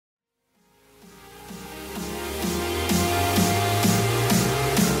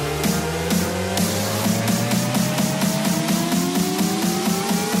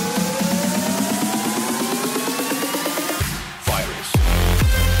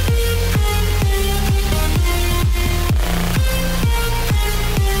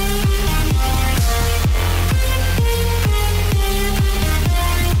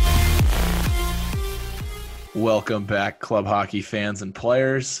Welcome back, club hockey fans and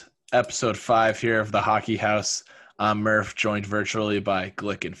players. Episode 5 here of the Hockey House. I'm Murph, joined virtually by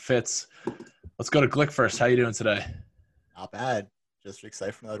Glick and Fitz. Let's go to Glick first. How you doing today? Not bad. Just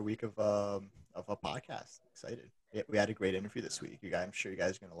excited for another week of a podcast. Excited. We had a great interview this week. I'm sure you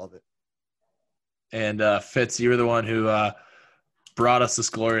guys are gonna love it. And Fitz, you were the one who brought us this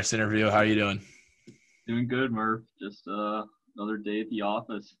glorious interview. How are you doing? Doing good, Murph. Just another day at the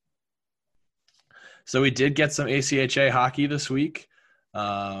office. So we did get some ACHA hockey this week.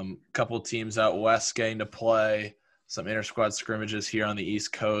 Couple teams out west getting to play, some inter-squad scrimmages here on the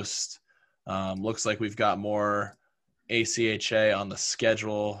East Coast. Looks like we've got more ACHA on the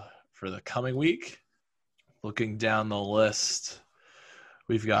schedule for the coming week. Looking down the list,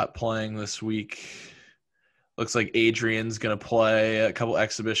 we've got playing this week. Looks like Adrian's going to play a couple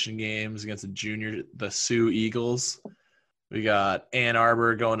exhibition games against the Sioux Eagles. We got Ann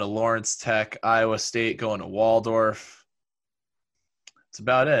Arbor going to Lawrence Tech, Iowa State going to Waldorf. That's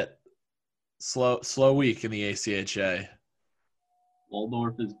about it. Slow week in the ACHA.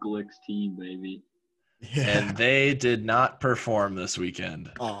 Waldorf is Glick's team, baby. Yeah. And they did not perform this weekend.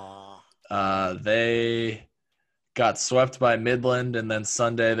 Aww. They got swept by Midland, and then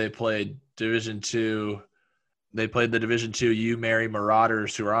Sunday they played Division II. They played the Division II U Mary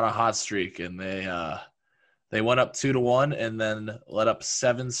Marauders, who are on a hot streak, and they went up 2-1 and then let up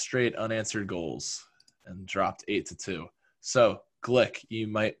 7 straight unanswered goals and dropped 8-2. So, Glick, you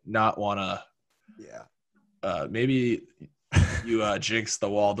might not want to. Yeah. Maybe you jinx the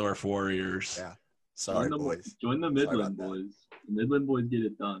Waldorf Warriors. Yeah. Sorry, boys. Join the Midland boys. The Midland boys get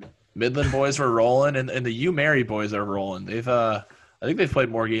it done. Midland boys were rolling, and the U Mary boys are rolling. I think they've played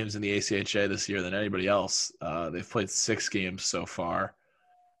more games in the ACHA this year than anybody else. They've played 6 games so far.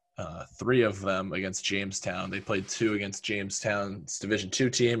 3 of them against Jamestown. They played 2 against Jamestown's Division II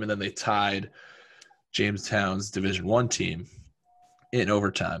team, and then they tied Jamestown's Division I team in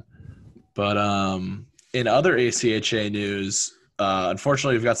overtime. But in other ACHA news,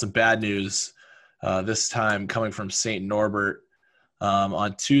 unfortunately, we've got some bad news this time coming from St. Norbert.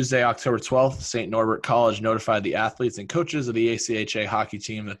 On Tuesday, October 12th, St. Norbert College notified the athletes and coaches of the ACHA hockey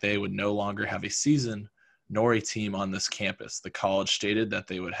team that they would no longer have a season nor a team on this campus. The college stated that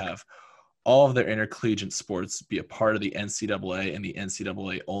they would have all of their intercollegiate sports be a part of the NCAA and the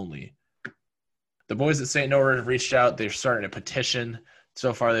NCAA only. The boys at St. Norbert have reached out. They're starting a petition.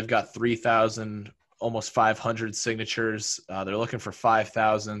 So far, they've got 3,000, almost 500 signatures. They're looking for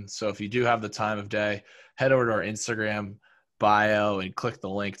 5,000. So if you do have the time of day, head over to our Instagram bio and click the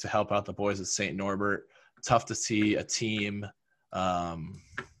link to help out the boys at St. Norbert. Tough to see a team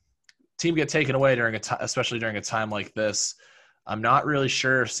get taken away especially during a time like this. I'm not really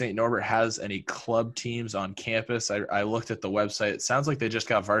sure if St. Norbert has any club teams on campus. I looked at the website. It sounds like they just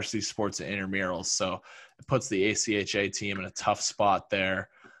got varsity sports and intramurals, so it puts the ACHA team in a tough spot there.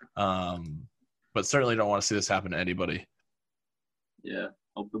 But certainly don't want to see this happen to anybody. Yeah,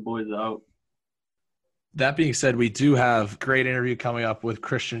 help the boys out. That being said, we do have a great interview coming up with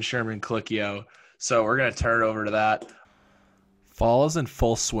Christian Schurmann-Colicchio, so we're going to turn it over to that. Fall is in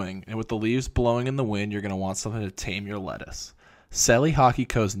full swing, and with the leaves blowing in the wind, you're going to want something to tame your lettuce. Selly Hockey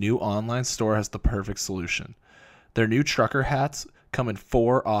Co.'s new online store has the perfect solution. Their new trucker hats come in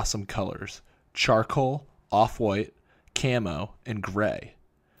 4 awesome colors: charcoal, off-white, camo, and gray.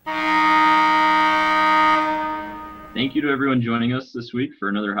 Thank you to everyone joining us this week for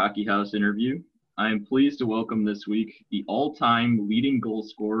another Hockey House interview. I am pleased to welcome this week the all-time leading goal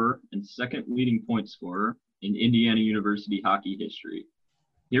scorer and second leading point scorer in Indiana University hockey history.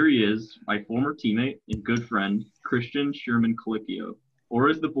 Here he is, my former teammate and good friend, Christian Schurmann-Colicchio, or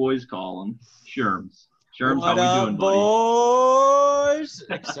as the boys call him, Schurms. Schurms, how we doing, buddy? Boys?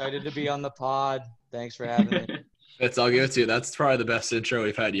 Excited to be on the pod. Thanks for having me. I'll give it to you. That's probably the best intro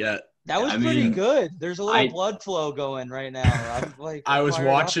we've had yet. That was pretty good. There's a little blood flow going right now. I was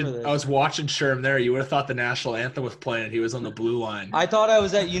watching Schurm there. You would have thought the national anthem was playing. He was on the blue line. I thought I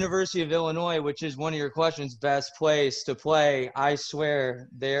was at University of Illinois, which is one of your questions, best place to play. I swear,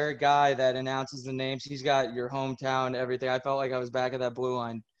 their guy that announces the names, he's got your hometown, everything. I felt like I was back at that blue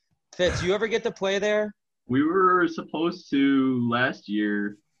line. Fitz, you ever get to play there? We were supposed to last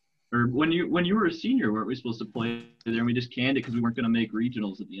year. Or when you were a senior, weren't we supposed to play there? And we just canned it because we weren't going to make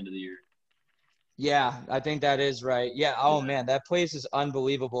regionals at the end of the year. Yeah, I think that is right. Yeah. Oh, man, that place is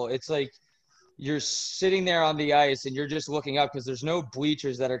unbelievable. It's like you're sitting there on the ice and you're just looking up because there's no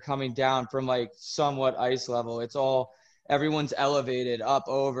bleachers that are coming down from like somewhat ice level. It's all – everyone's elevated up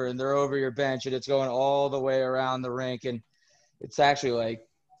over and they're over your bench and it's going all the way around the rink. And it's actually like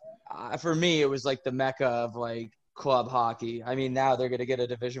for me, it was like the mecca of like club hockey. I mean, now they're going to get a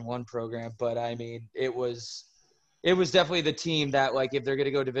Division I program, but I mean, it was it was definitely the team that, like, if they're going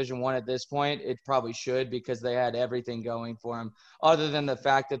to go Division I at this point, it probably should, because they had everything going for them, other than the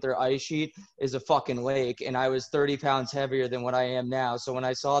fact that their ice sheet is a fucking lake, and I was 30 pounds heavier than what I am now. So when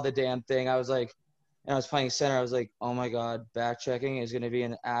I saw the damn thing, I was like, and I was playing center, I was like, oh my God, back checking is going to be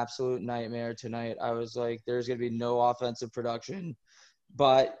an absolute nightmare tonight. I was like, there's going to be no offensive production.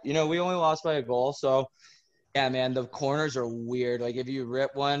 But, we only lost by a goal. So, yeah, man, the corners are weird. Like, if you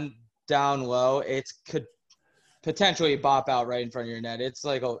rip one down low, it could potentially bop out right in front of your net. It's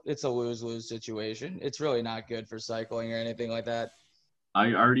like it's a lose-lose situation. It's really not good for cycling or anything like that.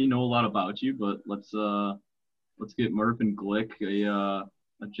 I already know a lot about you, but let's get Murph and Glick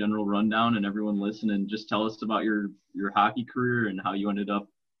a general rundown, and everyone listening, just tell us about your hockey career and how you ended up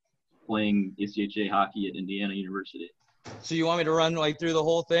playing ACHA hockey at Indiana University. So you want me to run like through the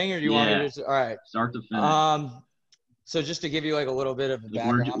whole thing, or do you want me to just, all right. Start to finish. So just to give you like a little bit of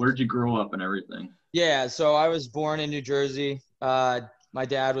background. Where'd you grow up and everything? Yeah, so I was born in New Jersey. My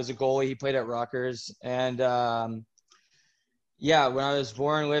dad was a goalie. He played at Rutgers. And when I was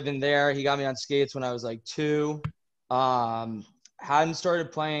born, living there, he got me on skates when I was like 2. Hadn't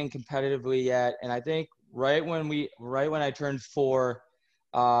started playing competitively yet. And I think right when I turned 4,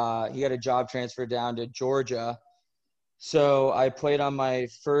 he got a job transfer down to Georgia. So I played on my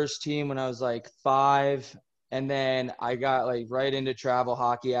first team when I was like 5. And then I got like right into travel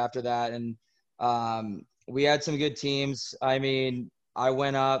hockey after that. And we had some good teams. I mean, I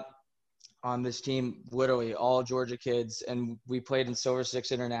went up on this team, literally all Georgia kids, and we played in Silver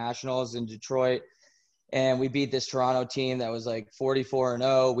Six Internationals in Detroit. And we beat this Toronto team that was like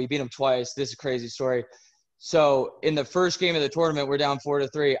 44-0. We beat them twice. This is a crazy story. So in the first game of the tournament, we're down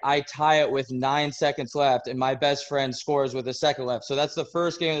 4-3. I tie it with 9 seconds left, and my best friend scores with a second left. So that's the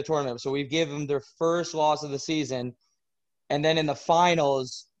first game of the tournament. So we give them their first loss of the season. And then in the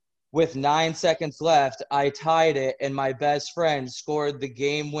finals, with 9 seconds left, I tied it, and my best friend scored the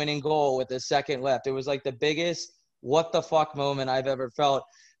game-winning goal with a second left. It was like the biggest what the fuck moment I've ever felt.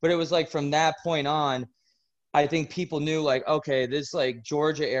 But it was like from that point on, I think people knew like, okay, this like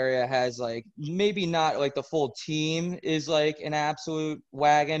Georgia area has like maybe not like the full team is like an absolute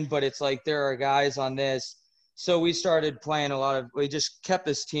wagon, but it's like there are guys on this. So we started playing we just kept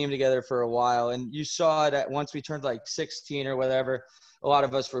this team together for a while. And you saw that once we turned like 16 or whatever, a lot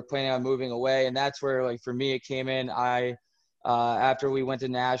of us were planning on moving away. And that's where like for me, it came in. After we went to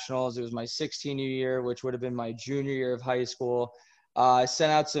nationals, it was my 16th year, which would have been my junior year of high school. I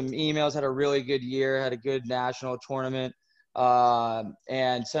sent out some emails, had a really good year, had a good national tournament,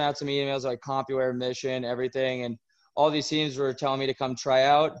 and sent out some emails like CompuWare, Mission, everything. And all these teams were telling me to come try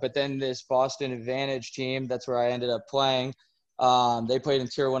out. But then this Boston Advantage team, that's where I ended up playing. They played in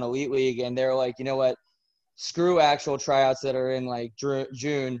Tier 1 Elite League, and they're like, you know what? Screw actual tryouts that are in like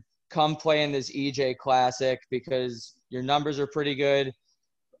June. Come play in this EJ Classic because your numbers are pretty good.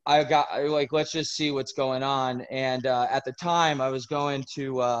 Let's just see what's going on. And at the time, I was going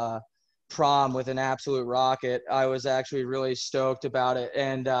to prom with an absolute rocket. I was actually really stoked about it.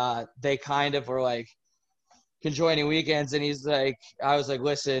 And they kind of were like, can join any weekends. And he's like, I was like,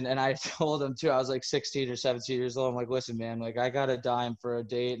 listen. And I told him too, I was like 16 or 17 years old. I'm like, listen, man, like I got a dime for a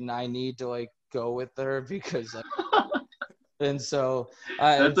date and I need to like go with her because like, and so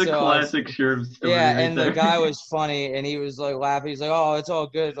that's a classic Schurms story. Yeah, right and there. the guy was funny, and he was like laughing. He's like, "Oh, it's all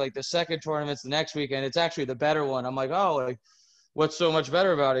good. Like the second tournament's the next weekend. It's actually the better one." I'm like, "Oh, like what's so much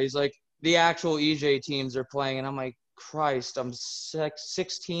better about it?" He's like, "The actual EJ teams are playing," and I'm like, "Christ, I'm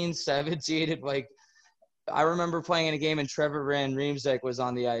 16, 17." And like, I remember playing in a game, and Trevor Van Riemsdyk was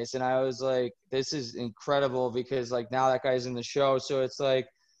on the ice, and I was like, "This is incredible," because like now that guy's in the show, so it's like,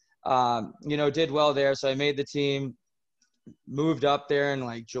 did well there. So I made the team. Moved up there in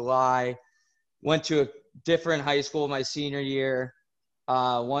like July, went to a different high school my senior year.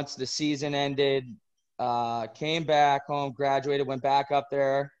 Once the season ended, came back home, graduated, went back up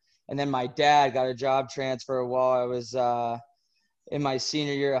there. And then my dad got a job transfer while I was in my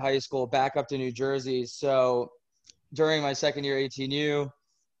senior year of high school back up to New Jersey. So during my second year 18U,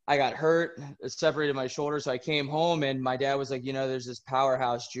 I got hurt, separated my shoulder. So I came home and my dad was like, there's this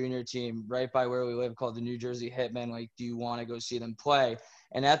powerhouse junior team right by where we live called the New Jersey Hitmen. Like, do you want to go see them play?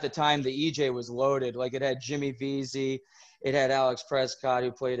 And at the time, the EJ was loaded. Like it had Jimmy Vesey. It had Alex Prescott,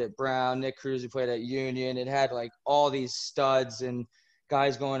 who played at Brown, Nick Cruz, who played at Union. It had like all these studs and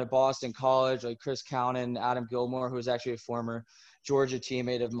guys going to Boston College, like Chris Cownan, Adam Gilmore, who was actually a former Georgia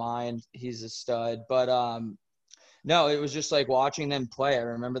teammate of mine. He's a stud. But no, it was just like watching them play. I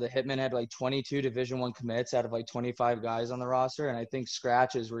remember the Hitmen had like 22 Division I commits out of like 25 guys on the roster. And I think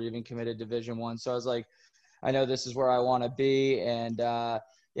scratches were even committed Division I. So I was like, I know this is where I want to be. And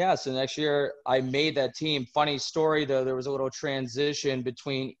Yeah, so next year I made that team. Funny story, though, there was a little transition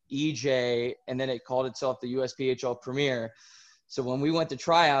between EJ and then it called itself the USPHL Premier. So when we went to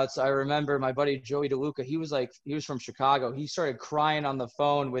tryouts, I remember my buddy Joey DeLuca, he was from Chicago. He started crying on the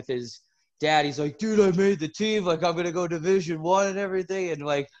phone with his dad. He's like, dude, I made the team. Like, I'm going to go Division I and everything. And,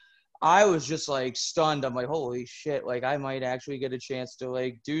 like, I was just, like, stunned. I'm like, holy shit. Like, I might actually get a chance to,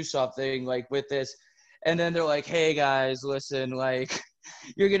 like, do something, like, with this. And then they're like, hey, guys, listen, like,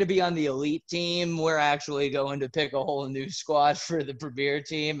 you're going to be on the elite team. We're actually going to pick a whole new squad for the premier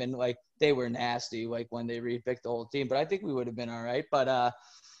team. And, like, they were nasty, like, when they repicked the whole team. But I think we would have been all right. But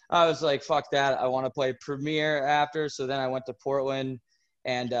I was like, fuck that. I want to play premier after. So then I went to Portland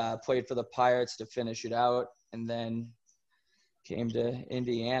and played for the Pirates to finish it out. And then came to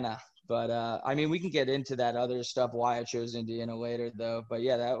Indiana. But, I mean, we can get into that other stuff, why I chose Indiana later, though. But,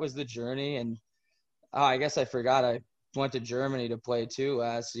 yeah, that was the journey. And I guess I forgot I went to Germany to play too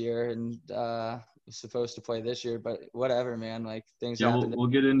last year and was supposed to play this year, but whatever, man. Like things happen. We'll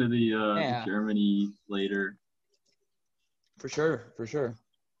get into the Germany later. For sure.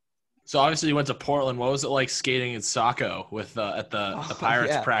 So obviously you went to Portland. What was it like skating in Saco with at the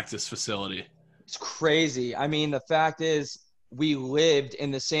Pirates practice facility? It's crazy. I mean, the fact is we lived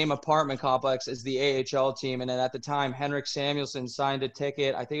in the same apartment complex as the AHL team. And then at the time, Henrik Samuelsson signed a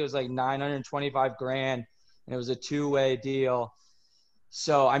ticket. I think it was like $925,000. And it was a two-way deal.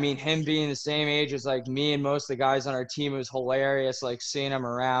 So, I mean, him being the same age as, like, me and most of the guys on our team, it was hilarious, like, seeing him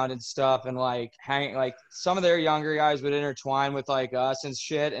around and stuff and, like, hanging – like, some of their younger guys would intertwine with, like, us and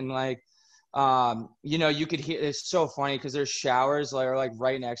shit. And, like, you know, you could hear – it's so funny because their showers are, like,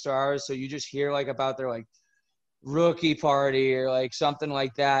 right next to ours. So you just hear, like, about their, like, rookie party or, like, something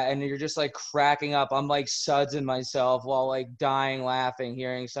like that. And you're just, like, cracking up. I'm, like, sudsing myself while, like, dying laughing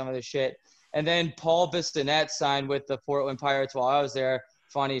hearing some of the shit. And then Paul Bissonnette signed with the Portland Pirates while I was there.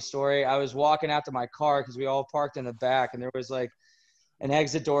 Funny story. I was walking out to my car because we all parked in the back, and there was like an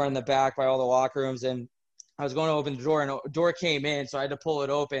exit door in the back by all the locker rooms. And I was going to open the door, and a door came in, so I had to pull it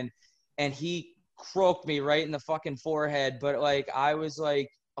open. And he croaked me right in the fucking forehead. But like I was like,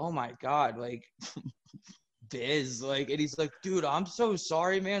 oh my God, like Biz, like, and he's like, dude, I'm so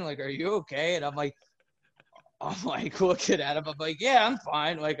sorry, man. Like, are you okay? And I'm like looking at him. I'm like, yeah, I'm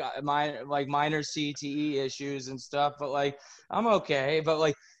fine. Like minor CTE issues and stuff, but like, I'm okay. But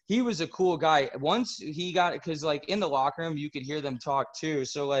like, he was a cool guy. Once he got it, cause like in the locker room, you could hear them talk too.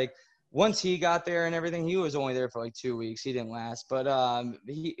 So like, once he got there and everything, he was only there for like 2 weeks. He didn't last, but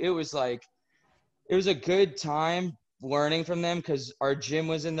it was a good time learning from them. Cause our gym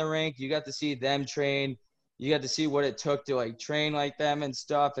was in the rink. You got to see them train. You got to see what it took to like train like them and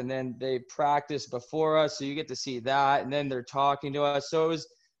stuff. And then they practiced before us. So you get to see that. And then they're talking to us. So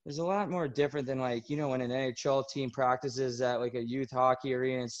there's a lot more different than like, you know, when an NHL team practices at like a youth hockey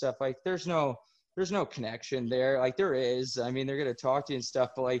arena and stuff, like there's no connection there. Like there is, I mean, they're going to talk to you and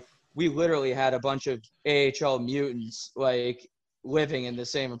stuff, but like we literally had a bunch of AHL mutants, like living in the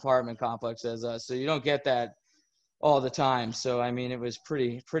same apartment complex as us. So you don't get that all the time. So, I mean, it was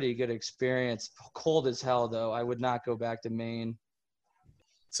pretty good experience. Cold as hell, though. I would not go back to Maine.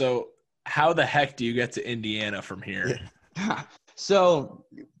 So how the heck do you get to Indiana from here? Yeah. So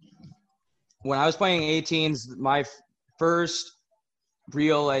when I was playing 18s, my first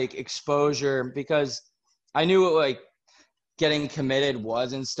real, like, exposure, because I knew what, like, getting committed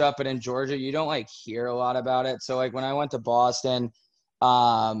was and stuff, but in Georgia, you don't, like, hear a lot about it. So, like, when I went to Boston,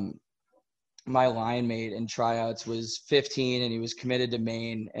 my line mate in tryouts was 15 and he was committed to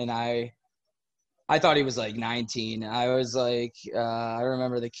Maine. And I thought he was like 19. I was like, I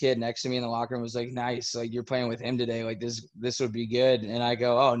remember the kid next to me in the locker room was like, nice. Like you're playing with him today. Like this would be good. And I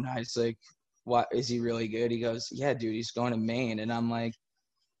go, oh, nice. Like, what, is he really good? He goes, yeah, dude, he's going to Maine. And I'm like,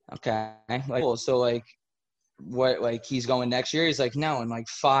 okay. Like, cool. So like, what, like he's going next year? He's like, no, in like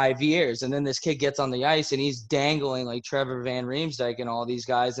 5 years. And then this kid gets on the ice and he's dangling like Trevor Van Riemsdyk and all these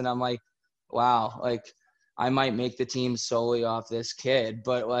guys. And I'm like, wow, like I might make the team solely off this kid.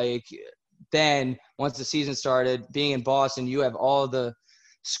 But like then once the season started, being in Boston, you have all the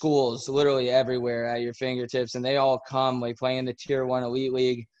schools literally everywhere at your fingertips, and they all come like playing the Tier 1 Elite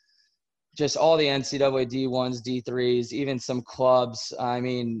League, just all the NCAA D1s, D3s, even some clubs. I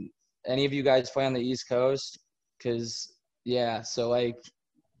mean, any of you guys play on the East Coast? Because, yeah, so like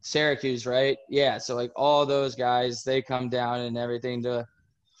Syracuse, right? Yeah, so like all those guys, they come down and everything to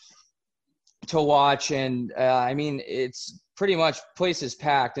watch. And I mean, it's pretty much places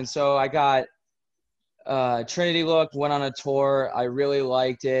packed. And so I got Trinity Look, went on a tour. I really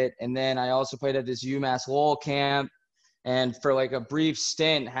liked it. And then I also played at this UMass Lowell camp. And for like a brief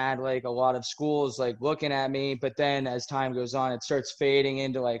stint had like a lot of schools like looking at me, but then as time goes on, it starts fading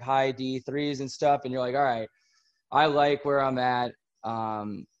into like high D3s and stuff. And you're like, all right, I like where I'm at.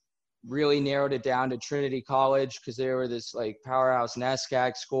 Really narrowed it down to Trinity College because they were this like powerhouse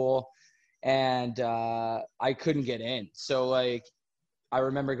NESCAC school, and I couldn't get in. So like I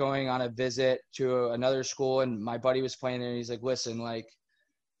remember going on a visit to another school, and my buddy was playing there, and he's like, listen, like,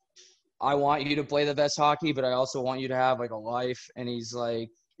 I want you to play the best hockey, but I also want you to have like a life. And he's like,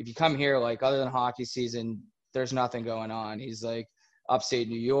 if you come here, like other than hockey season, there's nothing going on. He's like, upstate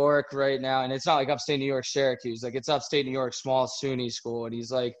New York right now. And it's not like upstate New York, Syracuse, like it's upstate New York, small SUNY school. And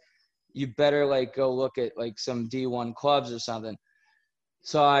he's like, you better like go look at like some D1 clubs or something.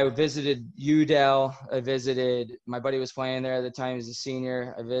 So I visited UDEL. My buddy was playing there at the time. He was a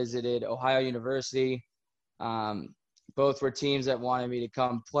senior. I visited Ohio University. Both were teams that wanted me to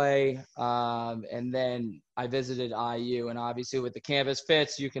come play. And then I visited IU. And obviously with the campus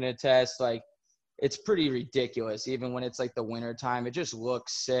fits, you can attest, like, it's pretty ridiculous. Even when it's like the winter time, it just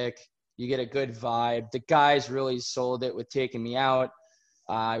looks sick. You get a good vibe. The guys really sold it with taking me out.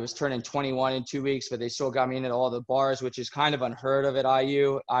 I was turning 21 in 2 weeks, but they still got me in at all the bars, which is kind of unheard of at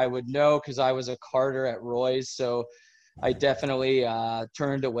IU. I would know because I was a Carter at Roy's. So I definitely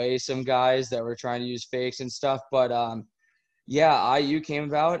turned away some guys that were trying to use fakes and stuff. But yeah, IU came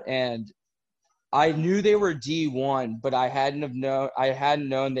about, and I knew they were D1, but I hadn't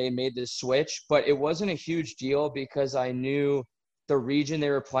known they made this switch. But it wasn't a huge deal because I knew the region they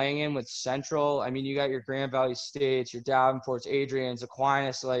were playing in with Central. I mean, you got your Grand Valley States, your Davenports, Adrian's,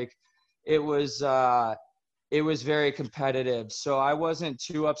 Aquinas. Like, it was very competitive. So I wasn't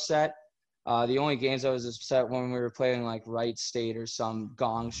too upset. The only games I was upset when we were playing like Wright State or some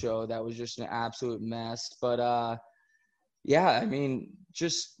gong show that was just an absolute mess. But yeah, I mean,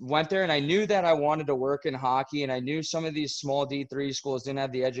 just went there, and I knew that I wanted to work in hockey, and I knew some of these small D3 schools didn't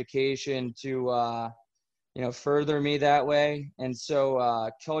have the education to further me that way. And so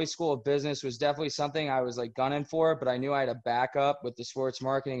Kelly School of Business was definitely something I was like gunning for, but I knew I had a backup with the sports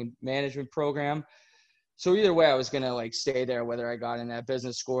marketing and management program. So either way, I was going to like stay there, whether I got in that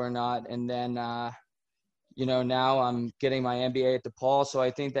business school or not. And then, now I'm getting my MBA at DePaul. So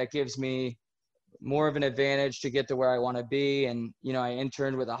I think that gives me more of an advantage to get to where I want to be. And, I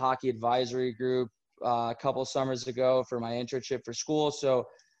interned with a hockey advisory group a couple summers ago for my internship for school. So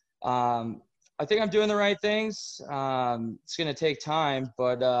I think I'm doing the right things. It's going to take time,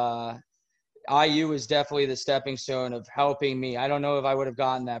 but IU is definitely the stepping stone of helping me. I don't know if I would have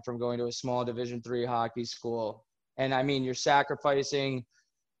gotten that from going to a small Division III hockey school. And I mean, you're sacrificing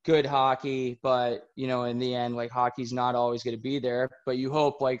good hockey, but in the end, like, hockey's not always going to be there, but you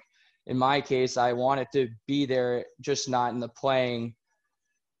hope, like in my case, I wanted to be there, just not in the playing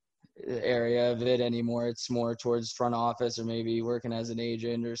area of it anymore. It's more towards front office or maybe working as an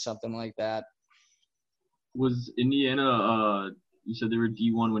agent or something like that. Was Indiana, you said they were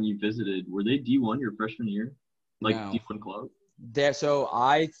D1 when you visited. Were they D1 your freshman year? Like no. D1 club? So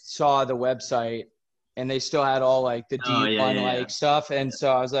I saw the website, and they still had all like the D1 stuff. And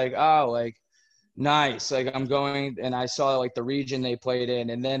so I was like, oh, like, nice. Like, I'm going, and I saw like the region they played in,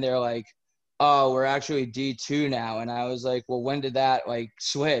 and then they're like, oh, we're actually D2 now. And I was like, well, when did that like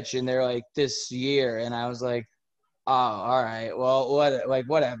switch? And they're like, this year. And I was like, oh, all right, well,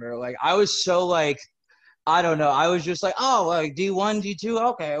 whatever. Like, I was so like, I don't know. I was just like, oh, like D1, D2.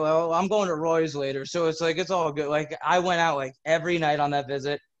 Okay, well, I'm going to Roy's later. So it's like, it's all good. Like, I went out like every night on that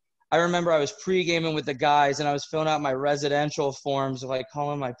visit. I remember I was pre-gaming with the guys, and I was filling out my residential forms, like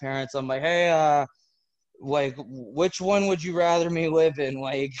calling my parents. I'm like, hey, like, which one would you rather me live in?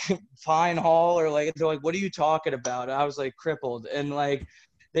 Like, Pine Hall, or like, they're like, what are you talking about? And I was like crippled. And like,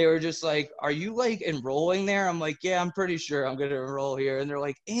 they were just like, are you like enrolling there? I'm like, yeah, I'm pretty sure I'm going to enroll here. And they're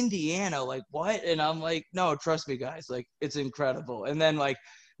like, Indiana, like what? And I'm like, no, trust me guys, like, it's incredible. And then like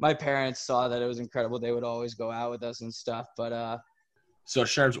my parents saw that it was incredible. They would always go out with us and stuff. But so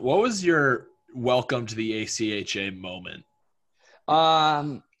Schurms, what was your welcome to the ACHA moment?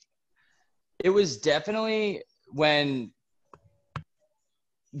 It was definitely when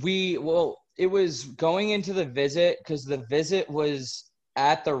it was going into the visit, because the visit was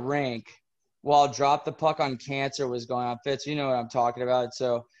at the rink while Drop the Puck on Cancer was going on. Fitz, you know what I'm talking about.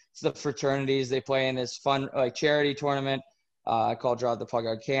 So it's the fraternities. They play in this fun like charity tournament called Drop the Puck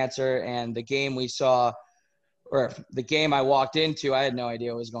on Cancer. And the game we saw, or the game I walked into, I had no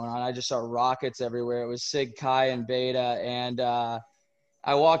idea what was going on. I just saw rockets everywhere. It was Sig, Chi, and Beta. And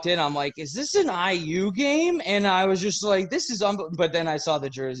I walked in, I'm like, is this an IU game? And I was just like, this is but then I saw the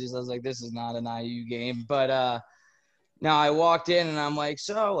jerseys. I was like, this is not an IU game. But now I walked in, and I'm like,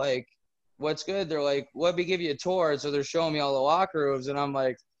 so like, what's good? They're like, let me give you a tour. So they're showing me all the locker rooms. And I'm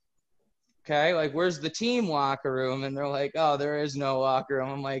like, okay, like, where's the team locker room? And they're like, oh, there is no locker room.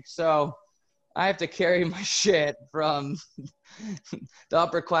 I'm like, so I have to carry my shit from the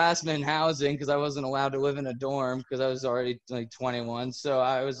upperclassmen housing because I wasn't allowed to live in a dorm because I was already like 21. So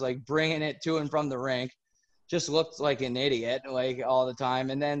I was like bringing it to and from the rink. Just looked like an idiot like all the time.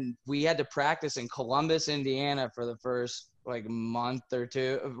 And then we had to practice in Columbus, Indiana for the first like month or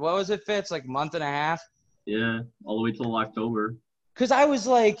two. What was it, Fitz? Like month and a half? Yeah, all the way till October. Because I was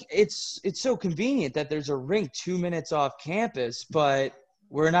like, it's so convenient that there's a rink 2 minutes off campus, but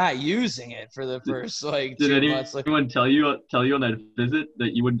we're not using it for the first like 2 months. Like, anyone tell you on that visit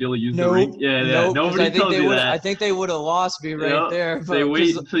that you wouldn't be able to use the nope, rink? Yeah, nope, nobody tells you that. I think they would have lost me right there. But they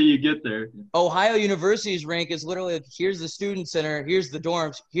wait until you get there. Ohio University's rink is literally like, here's the student center, here's the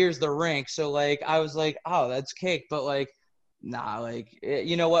dorms, here's the rink. So like I was like, oh, that's cake, but like, nah, like,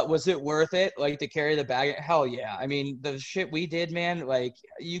 you know what? Was it worth it? Like to carry the bag? Hell yeah. I mean, the shit we did, man, like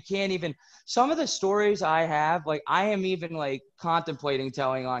you can't even, some of the stories I have, like I am even like contemplating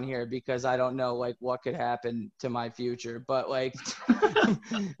telling on here because I don't know like what could happen to my future, but like,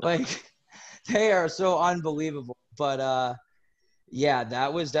 like they are so unbelievable. But yeah,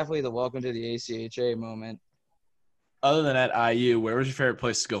 that was definitely the welcome to the ACHA moment. Other than at IU, where was your favorite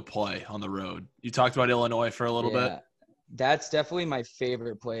place to go play on the road? You talked about Illinois for a little bit. That's definitely my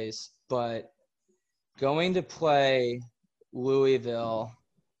favorite place, but going to play Louisville,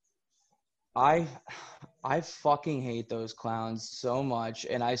 I fucking hate those clowns so much,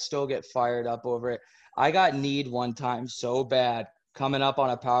 and I still get fired up over it. I got kneed one time so bad coming up on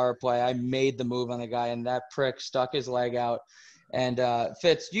a power play. I made the move on the guy, and that prick stuck his leg out. And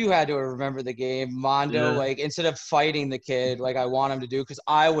Fitz, you had to remember the game. Mondo, like, instead of fighting the kid like I want him to do, because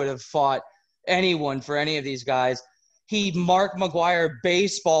I would have fought anyone for any of these guys, he Mark McGuire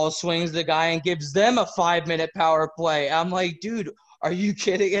baseball swings the guy and gives them a 5-minute power play. I'm like, dude, are you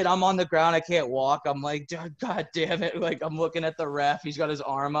kidding? And I'm on the ground. I can't walk. I'm like, God damn it. Like, I'm looking at the ref. He's got his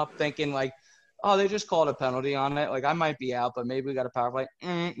arm up thinking like, oh, they just called a penalty on it. Like, I might be out, but maybe we got a power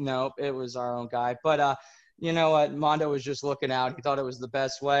play. Nope, it was our own guy. But you know what? Mondo was just looking out. He thought it was the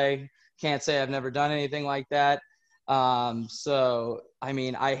best way. Can't say I've never done anything like that. So, I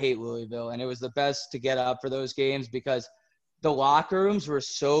mean, I hate Louisville, and it was the best to get up for those games because the locker rooms were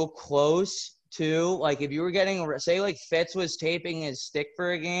so close to, like, if you were getting, say, like, Fitz was taping his stick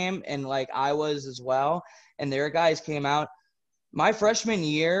for a game, and, like, I was as well, and their guys came out. My freshman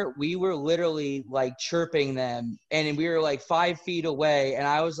year, we were literally, like, chirping them, and we were, like, 5 feet away, and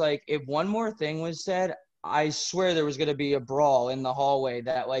I was like, if one more thing was said, I swear there was going to be a brawl in the hallway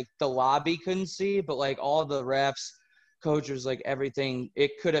that, like, the lobby couldn't see, but, like, all the refs, coaches, like, everything,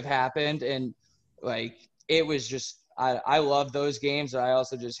 it could have happened. And, like, it was just I love those games. I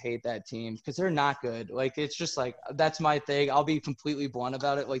also just hate that team because they're not good. Like, it's just, like, that's my thing. I'll be completely blunt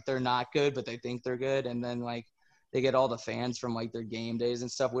about it. Like, they're not good, but they think they're good. And then, like, they get all the fans from, like, their game days and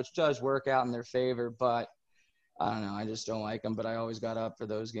stuff, which does work out in their favor. But, I don't know. I just don't like them. But I always got up for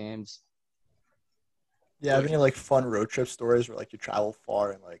those games. Yeah, have any like fun road trip stories where like you travel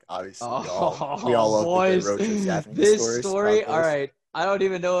far and like obviously we all love boys, the good road trips. Yeah, this story, all right. I don't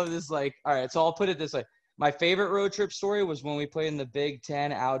even know if this like all right, so I'll put it this way. My favorite road trip story was when we played in the Big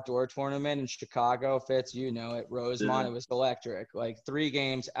Ten outdoor tournament in Chicago. Fitz, you know it, Rosemont. It was electric. Like 3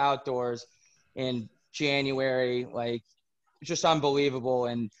 games outdoors in January, like just unbelievable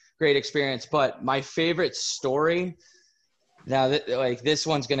and great experience. But my favorite story, now like this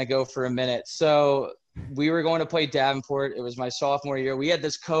one's gonna go for a minute. So we were going to play Davenport. It was my sophomore year. We had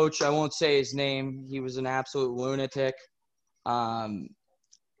this coach. I won't say his name. He was an absolute lunatic.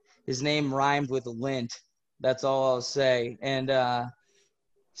 His name rhymed with lint. That's all I'll say. And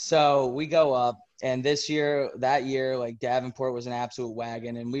so we go up. And that year, like Davenport was an absolute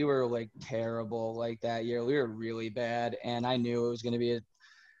wagon. And we were like terrible like that year. We were really bad. And I knew it was going to be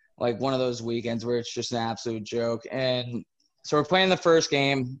like one of those weekends where it's just an absolute joke. And so we're playing the first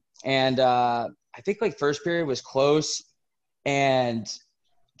game. And I think like first period was close, and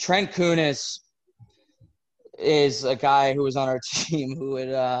Trent Kunis is a guy who was on our team who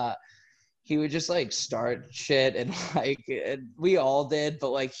he would just like start shit and like we all did,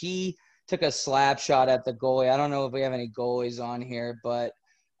 but like he took a slap shot at the goalie. I don't know if we have any goalies on here, but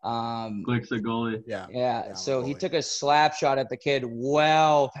Glick's a goalie. Yeah. So he took a slap shot at the kid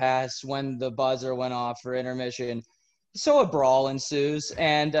well past when the buzzer went off for intermission. So a brawl ensues,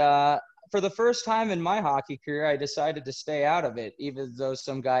 and for the first time in my hockey career, I decided to stay out of it, even though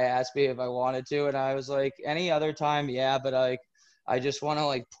some guy asked me if I wanted to. And I was like, any other time, yeah, but like, I just want to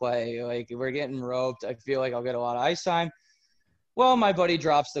like play. Like, we're getting roped. I feel like I'll get a lot of ice time. Well, my buddy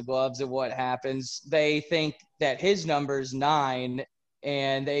drops the gloves, and what happens? They think that his number's 9,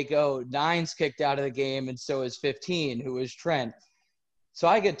 and they go, 9's kicked out of the game, and so is 15, who is Trent. So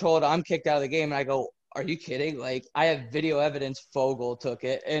I get told I'm kicked out of the game, and I go, are you kidding? Like, I have video evidence Fogel took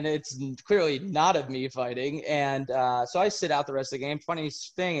it, and it's clearly not of me fighting. And so I sit out the rest of the game.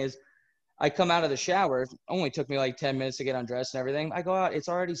 Funniest thing is, I come out of the shower. It only took me like 10 minutes to get undressed and everything. I go out. It's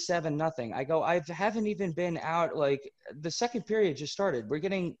already 7-0. I go, I haven't even been out. Like, the second period just started. We're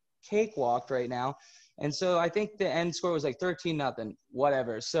getting cakewalked right now. And so I think the end score was like 13-0,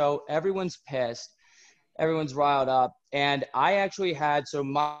 whatever. So everyone's pissed. Everyone's riled up. And I actually had, so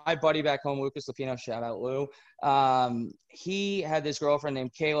my buddy back home, Lucas Lupino, shout out Lou, he had this girlfriend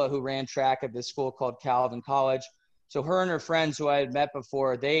named Kayla who ran track at this school called Calvin College. So her and her friends who I had met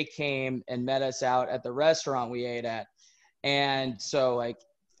before, they came and met us out at the restaurant we ate at. And so, like,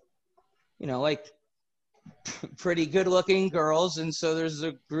 you know, like, pretty good looking girls. And so there's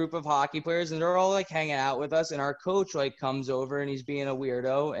a group of hockey players, and they're all like hanging out with us. And our coach like comes over, and he's being a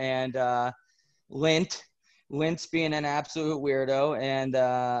weirdo. And Lint's being an absolute weirdo. And,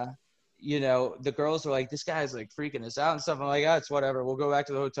 you know, the girls are like, this guy's like freaking us out and stuff. I'm like, oh, it's whatever. We'll go back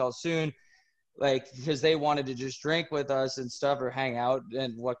to the hotel soon. Like, because they wanted to just drink with us and stuff or hang out,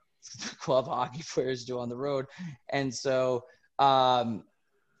 and what club hockey players do on the road. And so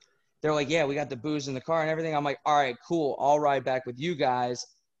they're like, yeah, we got the booze in the car and everything. I'm like, all right, cool. I'll ride back with you guys,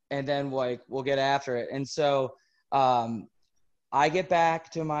 and then like we'll get after it. And so I get back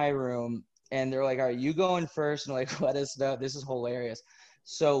to my room, and they're like, all right, you going first, and like, let us know. This is hilarious.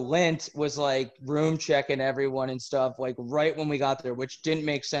 So Lint was like room checking everyone and stuff, like right when we got there, which didn't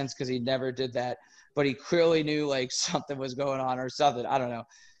make sense because he never did that, but he clearly knew like something was going on or something. I don't know.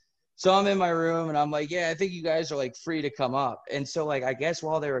 So I'm in my room, and I'm like, yeah, I think you guys are like free to come up. And so like, I guess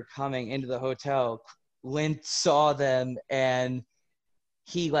while they were coming into the hotel, Lint saw them, and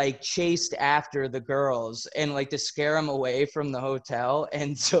he like chased after the girls and like to scare them away from the hotel.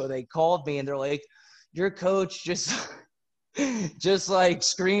 And so they called me, and they're like, your coach just like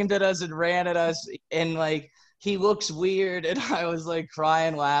screamed at us and ran at us, and like he looks weird. And I was like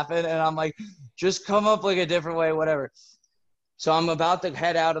crying, laughing, and I'm like, just come up like a different way, whatever. So I'm about to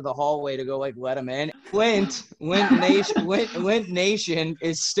head out of the hallway to go like let him in. Lint Nation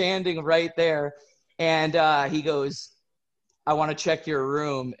is standing right there, and he goes, I want to check your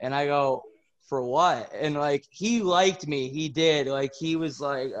room. And I go, for what? And like, he liked me. He did. Like, he was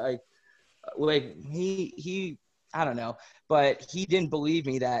like he I don't know, but he didn't believe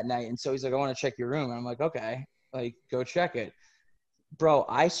me that night. And so he's like, I want to check your room. And I'm like, okay, like, go check it. Bro,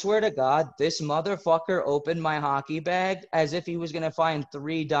 I swear to God, this motherfucker opened my hockey bag as if he was going to find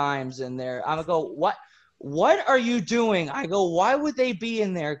 3 dimes in there. I'm going to go, what are you doing? I go, why would they be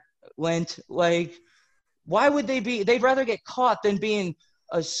in there, Lint? Like, why would they be? They'd rather get caught than being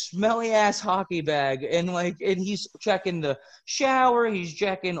a smelly ass hockey bag. And like, and he's checking the shower, he's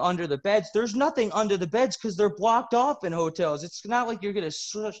checking under the beds. There's nothing under the beds because they're blocked off in hotels. It's not like you're gonna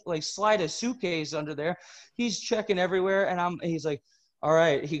like slide a suitcase under there. He's checking everywhere, and he's like, all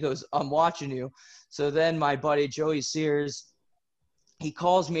right. He goes, I'm watching you. So then my buddy Joey Sears, he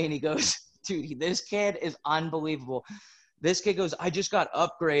calls me, and he goes, dude, this kid is unbelievable. This kid goes, I just got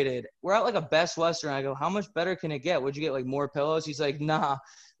upgraded. We're at like a Best Western. I go, how much better can it get? Would you get like more pillows? He's like, nah,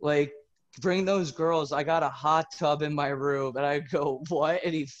 like, bring those girls. I got a hot tub in my room. And I go, what?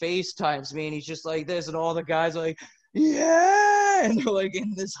 And he FaceTimes me, and he's just like this. And all the guys are like, yeah. And they're like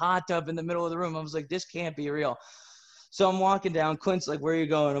in this hot tub in the middle of the room. I was like, this can't be real. So I'm walking down. Clint's like, where are you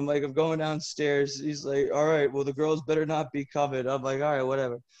going? I'm like, I'm going downstairs. He's like, all right, well, the girls better not be coming. I'm like, all right,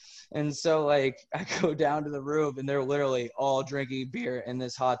 whatever. And so, like, I go down to the room, and they're literally all drinking beer in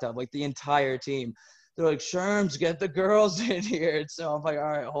this hot tub, like the entire team. They're like, Schurms, get the girls in here. And so I'm like, all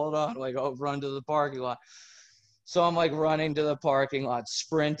right, hold on. Like, I'll run to the parking lot. So I'm like running to the parking lot,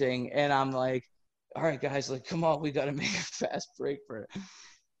 sprinting. And I'm like, all right, guys, like, come on, we got to make a fast break for it.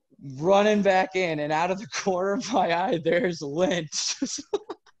 Running back in, and out of the corner of my eye, there's Lint.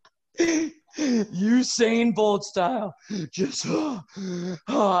 Usain Bolt style, just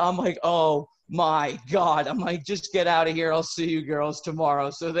I'm like, oh my God. I'm like, just get out of here. I'll see you girls tomorrow.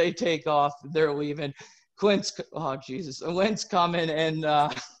 So they take off. They're leaving. Lint's coming, and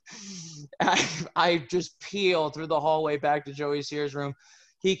I just peel through the hallway back to Joey Sears' room.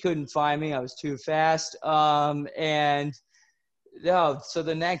 He couldn't find me. I was too fast. And so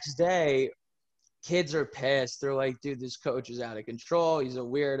the next day, kids are pissed. They're like, dude, this coach is out of control. He's a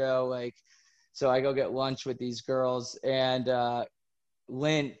weirdo. Like, so I go get lunch with these girls, and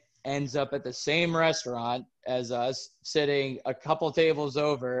Lint ends up at the same restaurant as us, sitting a couple tables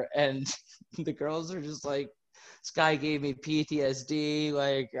over, and the girls are just like This guy gave me PTSD.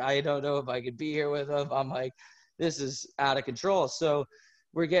 Like, I don't know if I could be here with him. I'm like, this is out of control. So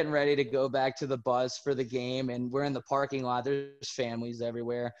we're getting ready to go back to the bus for the game, and we're in the parking lot. There's families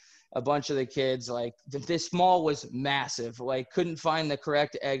everywhere. A bunch of the kids, like, this mall was massive. Like, couldn't find the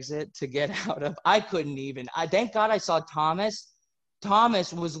correct exit to get out of. I couldn't even. Thank God I saw Thomas.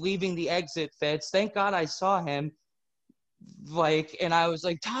 Thomas was leaving the exit, Fitz. Thank God I saw him. Like, and I was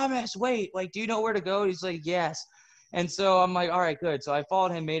like, Thomas, wait, like, do you know where to go? He's like, yes. And so I'm like, all right, good. So I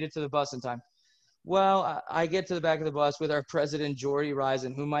followed him, made it to the bus in time. Well, I get to the back of the bus with our president, Jordy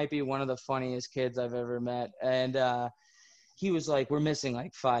Risen, who might be one of the funniest kids I've ever met. And he was like, we're missing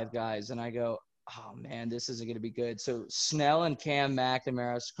like 5 guys. And I go, oh, man, this isn't going to be good. So Snell and Cam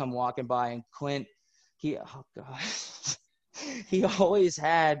McNamara come walking by, and Clint, oh, God. He always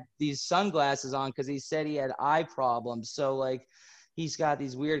had these sunglasses on because he said he had eye problems. So, like, he's got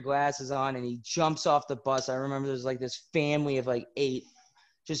these weird glasses on, and he jumps off the bus. I remember there's, like, this family of, like, 8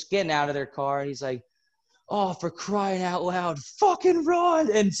 just getting out of their car. And he's like, oh, for crying out loud, fucking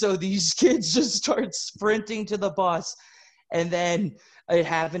run. And so these kids just start sprinting to the bus. And then it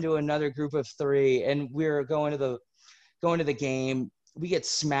happened to another group of 3, and we were going to the game. We get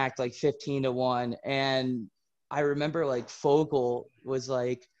smacked like 15-1. And I remember, like, Fogel was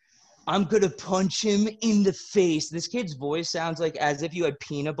like, I'm going to punch him in the face. This kid's voice sounds like as if you had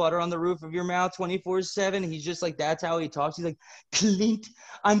peanut butter on the roof of your mouth 24/7. He's just like, that's how he talks. He's like, Clint,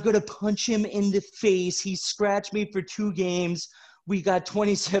 I'm going to punch him in the face. He scratched me for 2 games. We got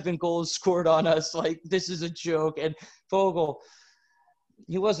 27 goals scored on us. Like, this is a joke. And Fogel,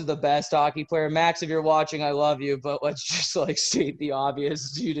 he wasn't the best hockey player. Max, if you're watching, I love you, but let's just, like, state the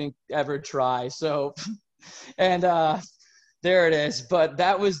obvious. You didn't ever try. So, and there it is. But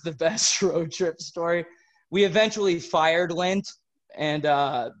that was the best road trip story. We eventually fired Lint, and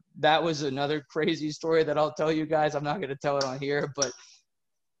that was another crazy story that I'll tell you guys. I'm not going to tell it on here, but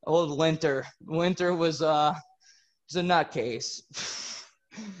old Linter was a nutcase.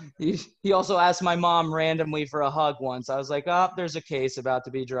 He also asked my mom randomly for a hug once. I was like, oh, there's a case about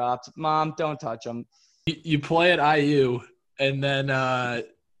to be dropped. Mom, don't touch him. You play at IU, and then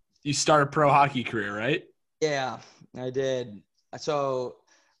you start a pro hockey career, right? Yeah, I did. So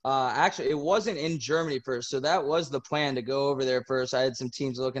actually, it wasn't in Germany first. So that was the plan, to go over there first. I had some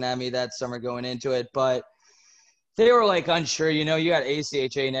teams looking at me that summer going into it, but they were, like, unsure. You know, you got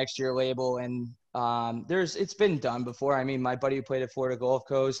ACHA next to your label, and it's been done before. I mean, my buddy who played at Florida Gulf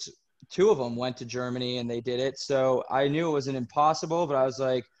Coast, 2 of them went to Germany and they did it. So I knew it wasn't impossible, but I was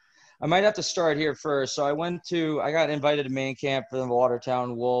like, I might have to start here first. So I got invited to main camp for the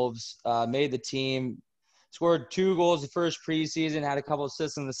Watertown Wolves, made the team, scored 2 goals the first preseason, had a couple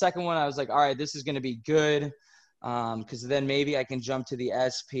assists in the second one. I was like, all right, this is going to be good. Because then maybe I can jump to the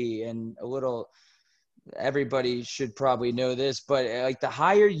SP. And everybody should probably know this, but like, the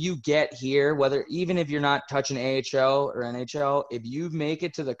higher you get here, even if you're not touching AHL or NHL, if you make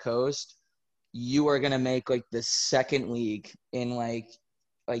it to the coast, you are going to make, like, the second league in, like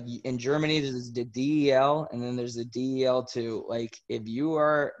in Germany, there's the DEL, and then there's the DEL2. Like, if you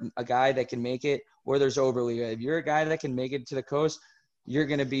are a guy that can make it, or there's Oberliga, if you're a guy that can make it to the coast, you're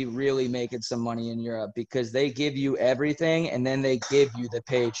going to be really making some money in Europe, because they give you everything and then they give you the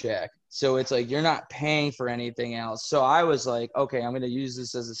paycheck. So it's like, you're not paying for anything else. So I was like, okay, I'm going to use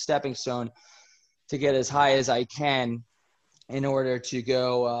this as a stepping stone to get as high as I can in order to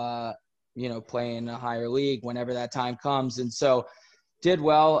go, play in a higher league whenever that time comes. And so did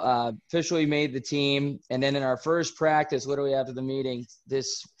well, officially made the team. And then in our first practice, literally after the meeting,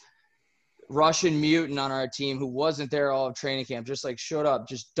 this Russian mutant on our team, who wasn't there all of training camp, just, like, showed up,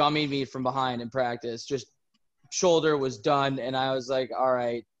 just dummied me from behind in practice. Just shoulder was done. And I was like, all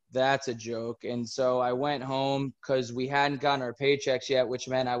right, that's a joke. And so I went home because we hadn't gotten our paychecks yet, which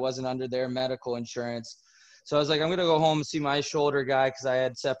meant I wasn't under their medical insurance. So I was like, I'm going to go home and see my shoulder guy, because I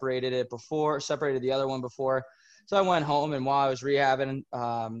had separated the other one before. So I went home, and while I was rehabbing,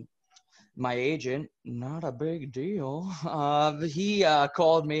 my agent, not a big deal, he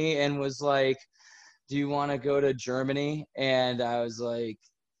called me and was like, do you want to go to Germany? And I was like,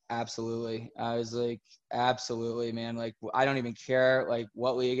 absolutely. I was like, absolutely, man. Like, I don't even care, like,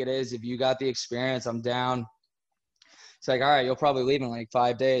 what league it is. If you got the experience, I'm down. It's like, all right, you'll probably leave in like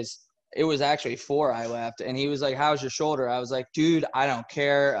 5 days. It was actually 4 I left. And he was like, how's your shoulder? I was like, dude, I don't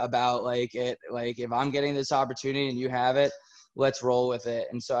care about, like, it. Like, if I'm getting this opportunity and you have it, let's roll with it.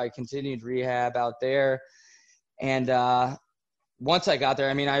 And so I continued rehab out there. And once I got there,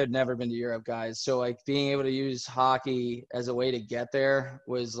 I mean, I had never been to Europe, guys. So, like, being able to use hockey as a way to get there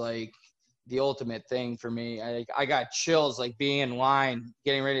was, like, the ultimate thing for me. I got chills like being in line,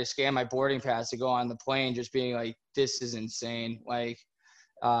 getting ready to scan my boarding pass to go on the plane, just being like, this is insane. Like,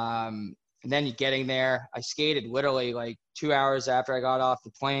 and then getting there, I skated literally like 2 hours after I got off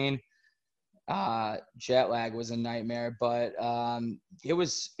the plane. Jet lag was a nightmare, but it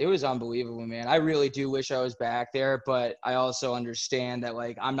was unbelievable, man. I really do wish I was back there, but I also understand that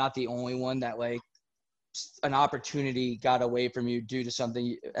like I'm not the only one that like an opportunity got away from you due to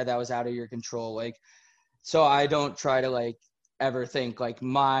something that was out of your control. Like, so I don't try to like ever think like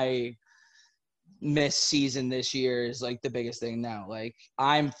my missed season this year is like the biggest thing now. Like,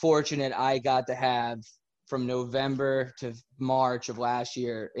 I'm fortunate I got to have from November to March of last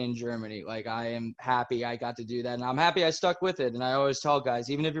year in Germany. Like, I am happy I got to do that, and I'm happy I stuck with it. And I always tell guys,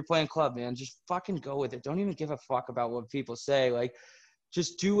 even if you're playing club, man, just fucking go with it. Don't even give a fuck about what people say. Like,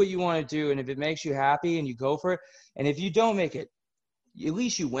 just do what you want to do. And if it makes you happy and you go for it, and if you don't make it, at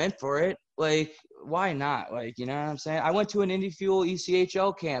least you went for it. Like, why not? Like, you know what I'm saying? I went to an Indy Fuel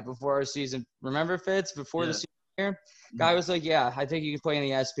ECHL camp before our season. Remember, Fitz, before the season here? Guy was like, yeah, I think you can play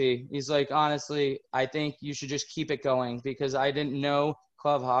in the SP. He's like, honestly, I think you should just keep it going, because I didn't know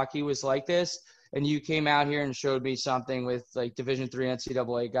club hockey was like this. And you came out here and showed me something with like Division III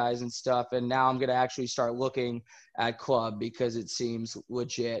NCAA guys and stuff. And now I'm going to actually start looking at club because it seems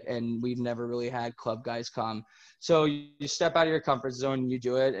legit. And we've never really had club guys come. So you step out of your comfort zone and you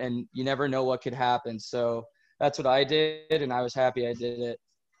do it, and you never know what could happen. So that's what I did, and I was happy I did it.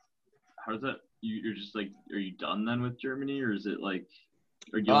 How does that? You're just like, are you done then with Germany, or is it like?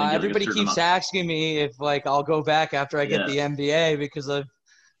 Or do you everybody keeps asking me if like I'll go back after I get the MBA, because I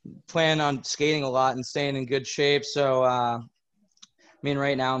plan on skating a lot and staying in good shape. So I mean,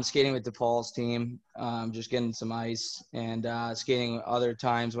 right now I'm skating with DePaul's team, just getting some ice, and skating other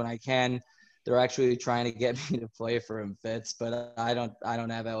times when I can. They're actually trying to get me to play for him, Fitz, but I don't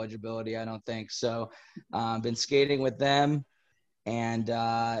have eligibility, I don't think. So been skating with them and,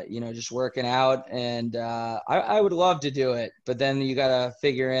 just working out. And I would love to do it, but then you got to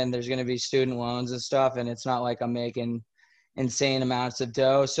figure in there's going to be student loans and stuff, and it's not like I'm making insane amounts of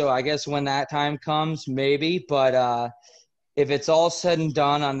dough. So I guess when that time comes, maybe. But if it's all said and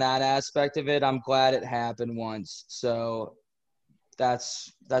done on that aspect of it, I'm glad it happened once. So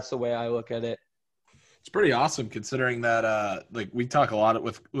that's the way I look at it. It's pretty awesome, considering that like we talk a lot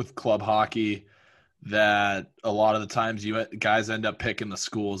with club hockey, that a lot of the times guys end up picking the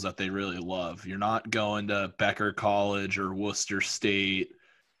schools that they really love. You're not going to Becker College or Worcester State.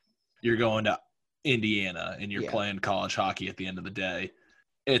 You're going to Indiana, and you're playing college hockey at the end of the day.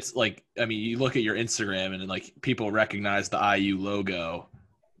 It's like, I mean, you look at your Instagram and like people recognize the IU logo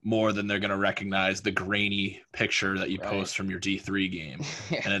more than they're going to recognize the grainy picture that you post from your D3 game.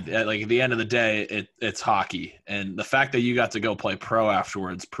 And at the end of the day, it's hockey. And the fact that you got to go play pro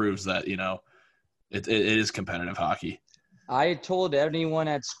afterwards proves that, it is competitive hockey. I told anyone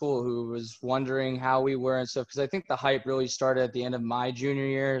at school who was wondering how we were and stuff, because I think the hype really started at the end of my junior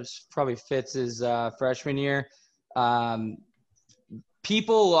year. It's probably Fitz's freshman year.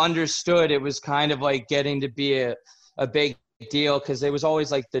 People understood it was kind of like getting to be a big deal, because it was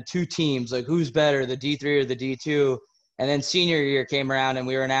always like the two teams, like who's better, the D3 or the D2. And then senior year came around and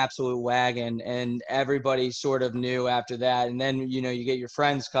we were an absolute wagon, and everybody sort of knew after that. And then, you get your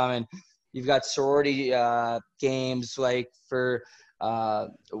friends coming. You've got sorority games like for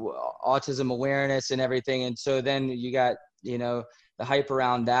autism awareness and everything. And so then you got, the hype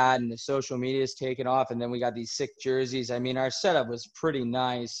around that, and the social media is taking off. And then we got these sick jerseys. I mean, our setup was pretty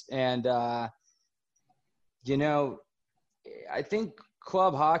nice. And, I think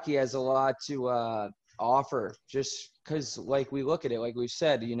club hockey has a lot to offer, just because, like, we look at it, like we've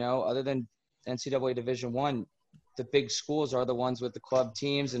said, other than NCAA Division I, the big schools are the ones with the club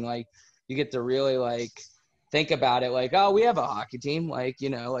teams, and like you get to really like think about it, like, oh, we have a hockey team, like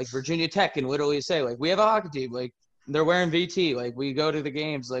like Virginia Tech can literally say, like, we have a hockey team, like they're wearing VT, like we go to the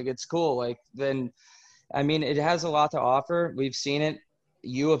games, like it's cool. Like, then, I mean, it has a lot to offer. We've seen it.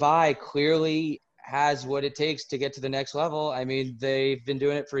 U of I clearly has what it takes to get to the next level. I mean, they've been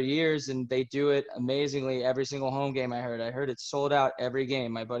doing it for years, and they do it amazingly every single home game. I heard it's sold out every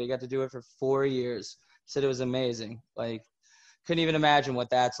game. My buddy got to do it for 4 years. Said it was amazing. Like, couldn't even imagine what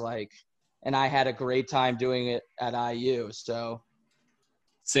that's like. And I had a great time doing it at IU. So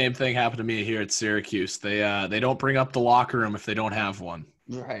same thing happened to me here at Syracuse. They don't bring up the locker room if they don't have one.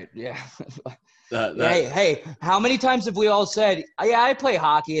 Right. Yeah. Hey, how many times have we all said, yeah, I play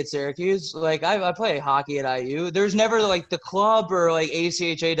hockey at Syracuse. Like, I play hockey at IU. There's never like the club or like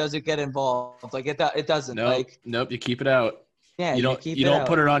ACHA doesn't get involved. Like it doesn't. Nope, you keep it out. Yeah, You don't keep you it don't out.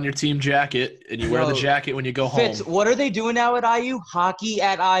 put it on your team jacket, and you wear the Yo, jacket when you go Fitz, home. what are they doing now at IU? Hockey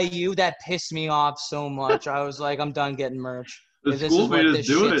at IU? That pissed me off so much. I was like, I'm done getting merch. The If this school is made what us this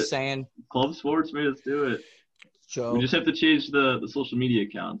do shit's it. saying. Club sports made us do it. We Joke. just have to change the social media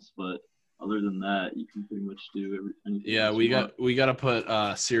accounts, but other than that, you can pretty much do anything. Yeah, else you want. we got to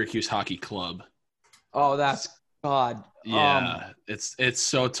put Syracuse Hockey Club. Oh, that's God. Yeah, it's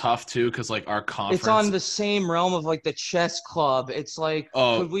so tough too because like our conference. It's on the same realm of like the chess club. It's like,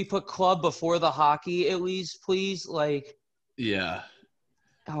 could we put club before the hockey at least, please? Like, yeah.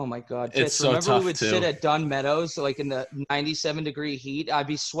 oh my God, It's Fitz, so remember tough we would too. sit at Dunn Meadows, like in the 97-degree heat? I'd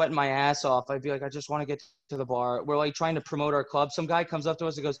be sweating my ass off. I'd be like, I just want to get to the bar. We're like trying to promote our club. Some guy comes up to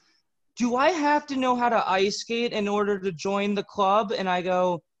us and goes, do I have to know how to ice skate in order to join the club? And I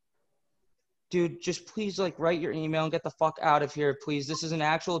go, dude, just please like write your email and get the fuck out of here, please. This is an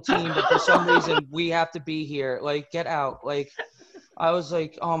actual team, but for some reason we have to be here. Like, get out. Like, I was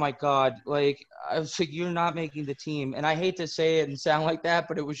like, oh my God. Like, I was like, you're not making the team. And I hate to say it and sound like that,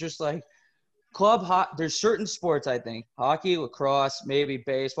 but it was just like there's certain sports, I think, hockey, lacrosse, maybe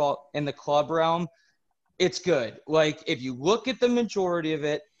baseball, in the club realm, it's good. Like, if you look at the majority of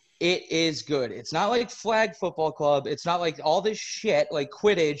it, it is good. It's not like flag football club. It's not like all this shit like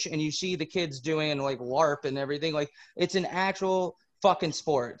Quidditch and you see the kids doing and like LARP and everything. Like, it's an actual fucking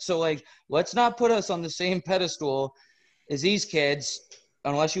sport. So like, let's not put us on the same pedestal as these kids.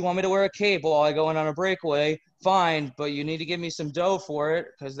 Unless you want me to wear a cape while I go in on a breakaway, fine, but you need to give me some dough for it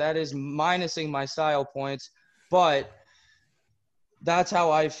because that is minusing my style points. But that's how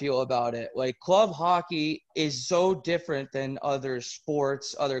I feel about it. Like, club hockey is so different than other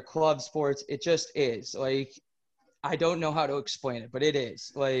sports, other club sports. It just is. Like, I don't know how to explain it, but it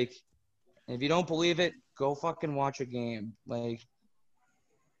is. Like, if you don't believe it, go fucking watch a game. Like,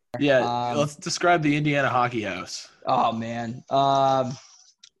 yeah, let's describe the Indiana Hockey House. Oh man.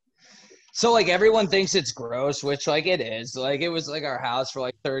 So like everyone thinks it's gross, which like it is. Like, it was like our house for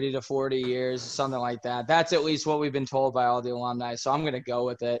like 30 to 40 years, something like that. That's at least what we've been told by all the alumni. So I'm gonna go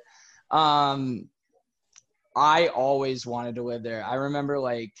with it. I always wanted to live there. I remember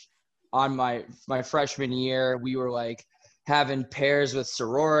like on my freshman year, we were like having pairs with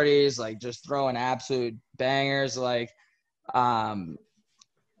sororities, like just throwing absolute bangers, like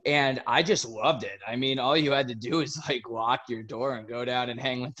and I just loved it. I mean, all you had to do is like lock your door and go down and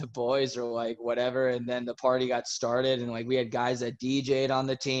hang with the boys or like whatever. And then the party got started and like we had guys that DJ'd on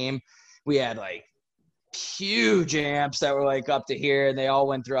the team. We had like huge amps that were like up to here and they all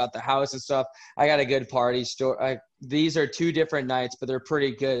went throughout the house and stuff. I got a good party story. These are two different nights, but they're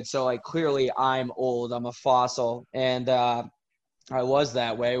pretty good. So like clearly I'm old. I'm a fossil. And I was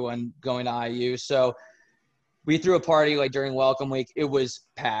that way when going to IU. So we threw a party like during welcome week. It was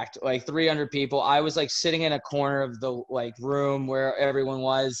packed, like 300 people. I was like sitting in a corner of the like room where everyone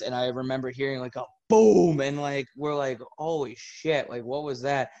was. And I remember hearing like a boom. And like, we're like, holy shit. Like, what was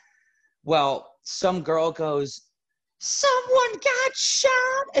that? Well, some girl goes, someone got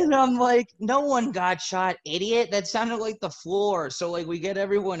shot. And I'm like, no one got shot, idiot. That sounded like the floor. So like we get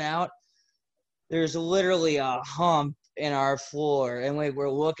everyone out. There's literally a hump in our floor, and like we're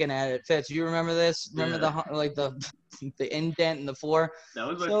looking at it. Fitz, you remember this? Remember the indent in the floor? That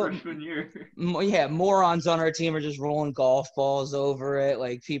was my freshman year. Yeah, morons on our team are just rolling golf balls over it.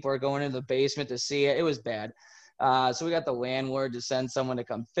 Like, people are going into the basement to see it. It was bad. So we got the landlord to send someone to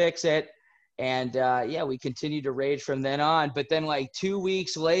come fix it. And yeah, we continued to rage from then on. But then like 2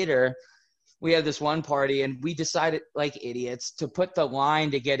 weeks later, we had this one party and we decided like idiots to put the line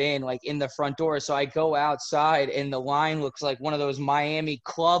to get in like in the front door. So I go outside and the line looks like one of those Miami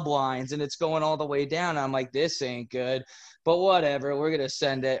club lines and it's going all the way down. I'm like, this ain't good, but whatever, we're going to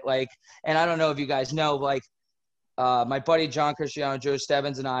send it. Like, and I don't know if you guys know, like my buddy John Cristiano, Joe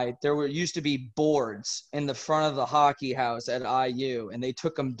Stebbins and I, used to be boards in the front of the hockey house at IU and they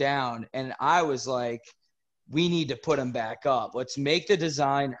took them down. And I was like, we need to put them back up. Let's make the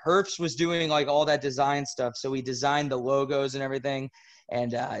design. Herfs was doing like all that design stuff. So we designed the logos and everything.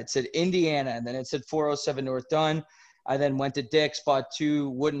 And it said Indiana. And then it said 407 North Dunn. I then went to Dick's, bought 2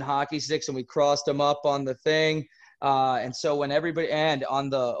 wooden hockey sticks and we crossed them up on the thing. And so when and on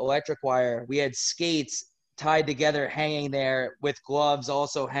the electric wire, we had skates tied together, hanging there with gloves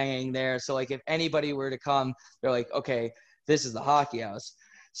also hanging there. So like if anybody were to come, they're like, okay, this is the hockey house.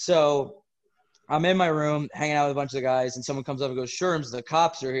 So I'm in my room hanging out with a bunch of the guys and someone comes up and goes, Schurms, the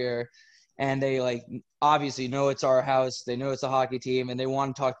cops are here. And they like obviously know it's our house. They know it's a hockey team and they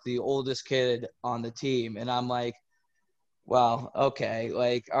want to talk to the oldest kid on the team. And I'm like, well, okay,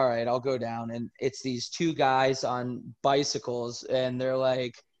 like, all right, I'll go down. And it's these 2 guys on bicycles and they're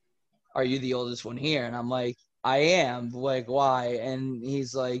like, are you the oldest one here? And I'm like, I am. Like, why? And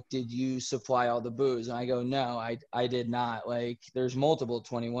he's like, did you supply all the booze? And I go, no, I did not. Like, there's multiple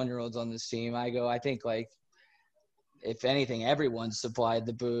 21-year-olds on this team. I go, I think, like, if anything, everyone supplied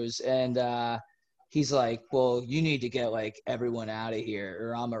the booze. And he's like, well, you need to get, like, everyone out of here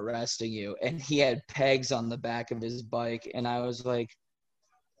or I'm arresting you. And he had pegs on the back of his bike. And I was like,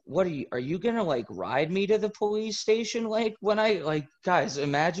 what are you gonna like ride me to the police station? Like when guys,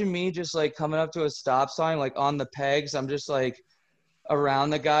 imagine me just like coming up to a stop sign, like on the pegs. I'm just like around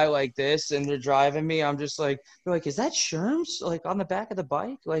the guy like this and they're driving me. I'm just like, they're like, is that Schurms? Like on the back of the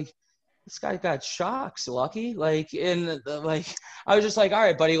bike? Like this guy got shocks, Lucky. Like like, I was just like, all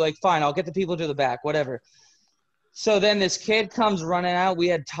right, buddy, like fine, I'll get the people to the back, whatever. So then this kid comes running out. We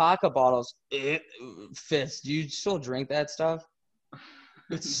had Taka bottles. Fist, do you still drink that stuff?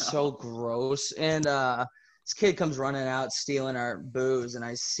 It's No. so gross. And this kid comes running out, stealing our booze, and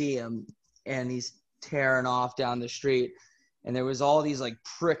I see him, and he's tearing off down the street. And there was all these, like,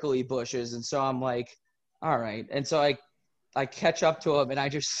 prickly bushes. And so I'm like, all right. And so I catch up to him, and I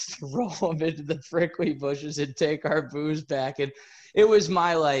just throw him into the prickly bushes and take our booze back. And it was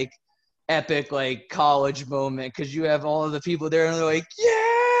my, like, epic, like, college moment because you have all of the people there, and they're like, yeah!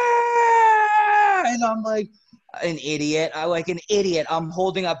 And I'm like, an idiot. I'm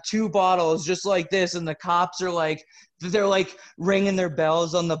holding up 2 bottles just like this, and the cops are like, they're like ringing their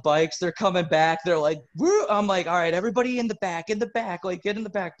bells on the bikes. They're coming back. They're like, woo! I'm like, all right, everybody in the back, like get in the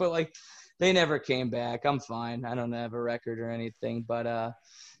back. But like, they never came back. I'm fine. I don't have a record or anything. But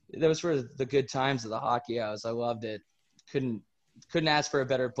those were the good times of the hockey house. I loved it. Couldn't ask for a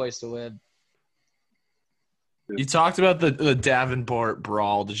better place to live. You talked about the Davenport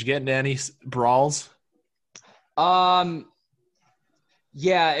brawl. Did you get into any brawls?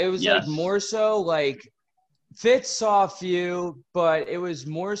 Yeah, it was Yes. like more so like Fitz saw a few, but it was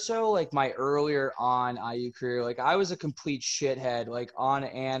more so like my earlier on IU career. Like I was a complete shithead, like on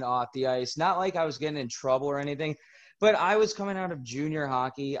and off the ice. Not like I was getting in trouble or anything, but I was coming out of junior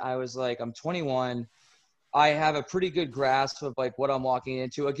hockey. I was like, I'm 21. I have a pretty good grasp of like what I'm walking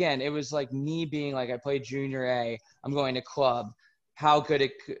into. Again, it was like me being like, I played junior A, I'm going to club. How good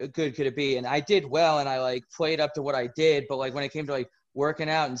could it be? And I did well, and I like played up to what I did. But like when it came to like working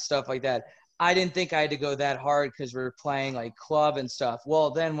out and stuff like that, I didn't think I had to go that hard because we were playing like club and stuff. Well,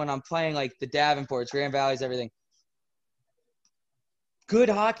 then when I'm playing like the Davenports, Grand Valleys, everything, good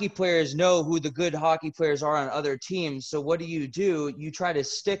hockey players know who the good hockey players are on other teams. So what do? You try to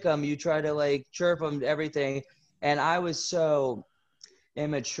stick them. You try to like chirp them, everything. And I was so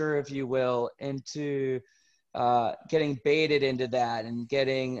immature, if you will, into getting baited into that and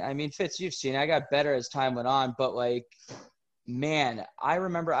I mean, Fitz, you've seen, I got better as time went on, but like, man, I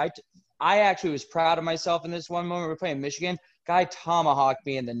remember I actually was proud of myself in this one moment. We were playing Michigan. Guy tomahawked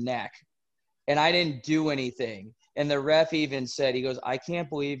me in the neck, and I didn't do anything. And the ref even said, he goes, I can't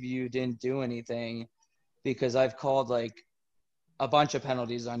believe you didn't do anything because I've called like a bunch of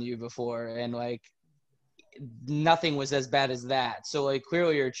penalties on you before, and like nothing was as bad as that. So like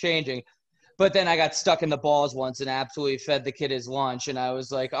clearly you're changing. But then I got stuck in the balls once and absolutely fed the kid his lunch. And I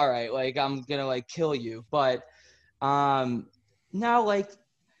was like, all right, like, I'm going to, like, kill you. But now, like,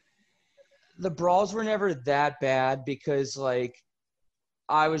 the brawls were never that bad because, like,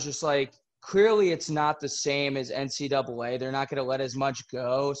 I was just like, clearly it's not the same as NCAA. They're not going to let as much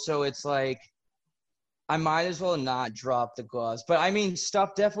go. So it's like, I might as well not drop the gloves. But, I mean,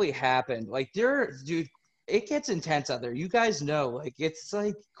 stuff definitely happened. Like, dude, it gets intense out there. You guys know, like, it's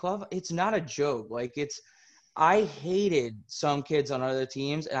like club. It's not a joke. Like I hated some kids on other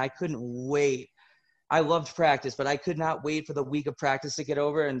teams and I couldn't wait. I loved practice, but I could not wait for the week of practice to get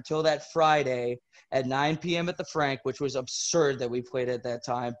over until that Friday at 9 p.m. at the Frank, which was absurd that we played at that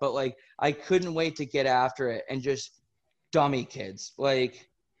time. But like, I couldn't wait to get after it and just dummy kids. Like,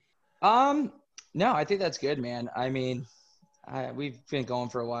 no, I think that's good, man. I mean, we've been going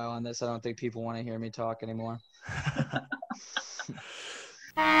for a while on this. I don't think people want to hear me talk anymore.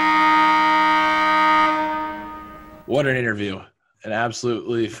 What an interview. An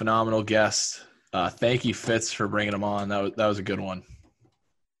absolutely phenomenal guest. Thank you, Fitz, for bringing him on. That was a good one.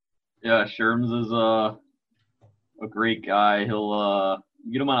 Yeah, Schurms is a great guy. He'll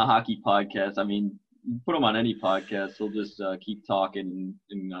get him on a hockey podcast. I mean, you put him on any podcast, he'll just keep talking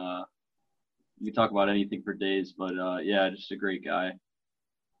and you can talk about anything for days. But yeah, just a great guy.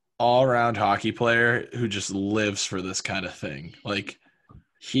 All-around hockey player who just lives for this kind of thing. Like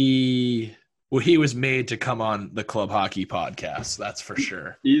he was made to come on the Club Hockey Podcast. That's for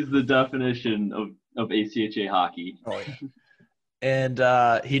sure. He's the definition of ACHA hockey. Oh yeah.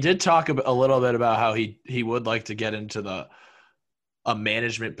 And he did talk a little bit about how he would like to get into a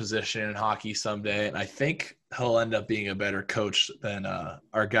management position in hockey someday, and I think he'll end up being a better coach than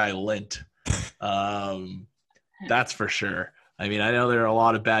our guy Lint. That's for sure. I mean, I know there are a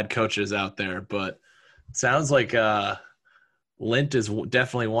lot of bad coaches out there, but it sounds like Lint is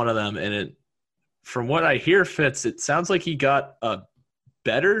definitely one of them. And from what I hear, Fitz, it sounds like he got a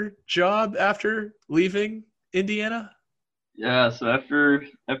better job after leaving Indiana. Yeah, so after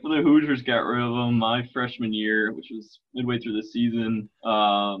the Hoosiers got rid of him my freshman year, which was midway through the season,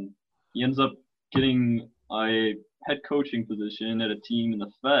 he ends up getting a head coaching position at a team in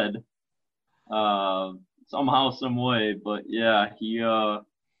the Fed, somehow, some way. But yeah, he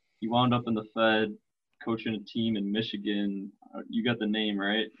wound up in the Fed coaching a team in Michigan. You got the name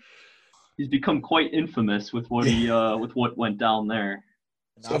right. He's become quite infamous with what with what went down there.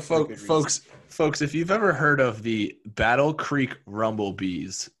 So, folks, if you've ever heard of the Battle Creek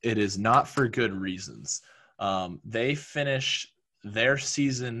Rumblebees, it is not for good reasons. They finished their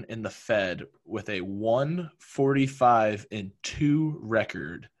season in the Fed with a 145-2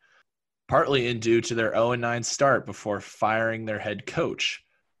 record, partly due to their 0-9 start before firing their head coach,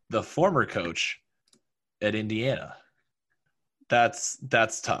 the former coach at Indiana. That's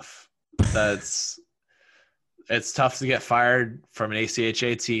tough. It's tough to get fired from an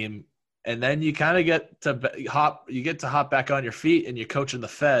ACHA team, and then you kind of get to hop back on your feet and you coach in the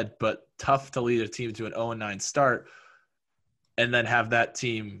Fed, but tough to lead a team to an 0-9 start and then have that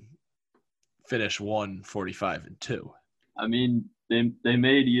team finish 145-2. I mean, they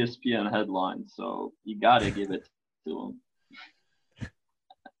made ESPN headlines, so you got to give it to them.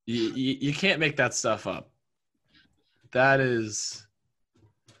 You can't make that stuff up. That is –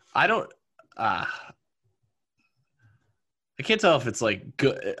 I can't tell if it's like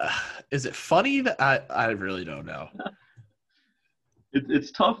good. Is it funny that I really don't know. It's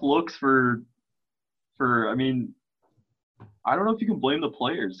tough looks for. I mean, I don't know if you can blame the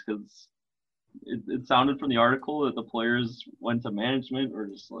players because it sounded from the article that the players went to management or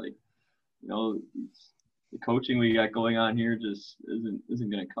just like, the coaching we got going on here just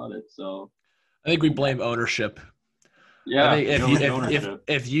isn't going to cut it. So I think we blame ownership. Yeah,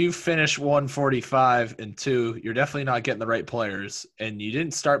 if you finish 145-2, you're definitely not getting the right players, and you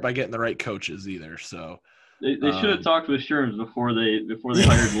didn't start by getting the right coaches either. So they should have talked with Schurms before they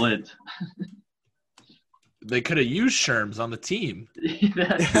hired Lint. They could have used Schurms on the team.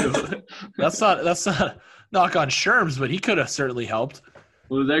 That's not knock on Schurms, but he could have certainly helped.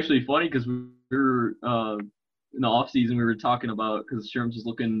 Well, it was actually funny because we were in the off season we were talking about because Schurms was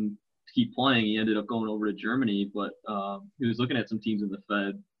looking keep playing. He ended up going over to Germany, but he was looking at some teams in the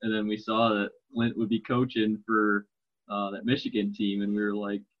Fed, and then we saw that Lint would be coaching for that Michigan team, and we were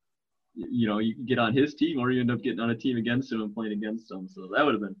like, you can get on his team or you end up getting on a team against him and playing against him. So that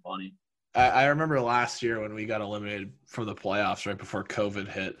would have been funny. I remember last year when we got eliminated from the playoffs right before COVID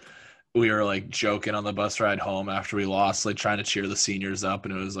hit, we were like joking on the bus ride home after we lost, like trying to cheer the seniors up,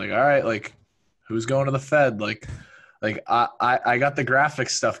 and it was like, all right, like who's going to the Fed? Like I got the graphics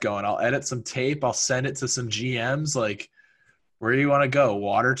stuff going. I'll edit some tape. I'll send it to some GMs. Like, where do you want to go?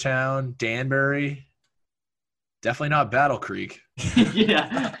 Watertown, Danbury? Definitely not Battle Creek.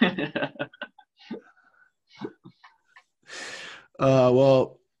 Yeah.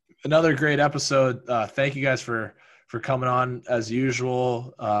 Well, another great episode. Thank you guys for coming on as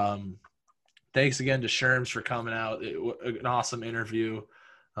usual. Thanks again to Schurms for coming out. An awesome interview.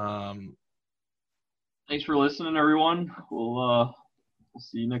 Thanks for listening, everyone. We'll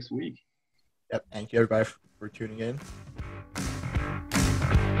see you next week. Yep. Thank you, everybody, for tuning in.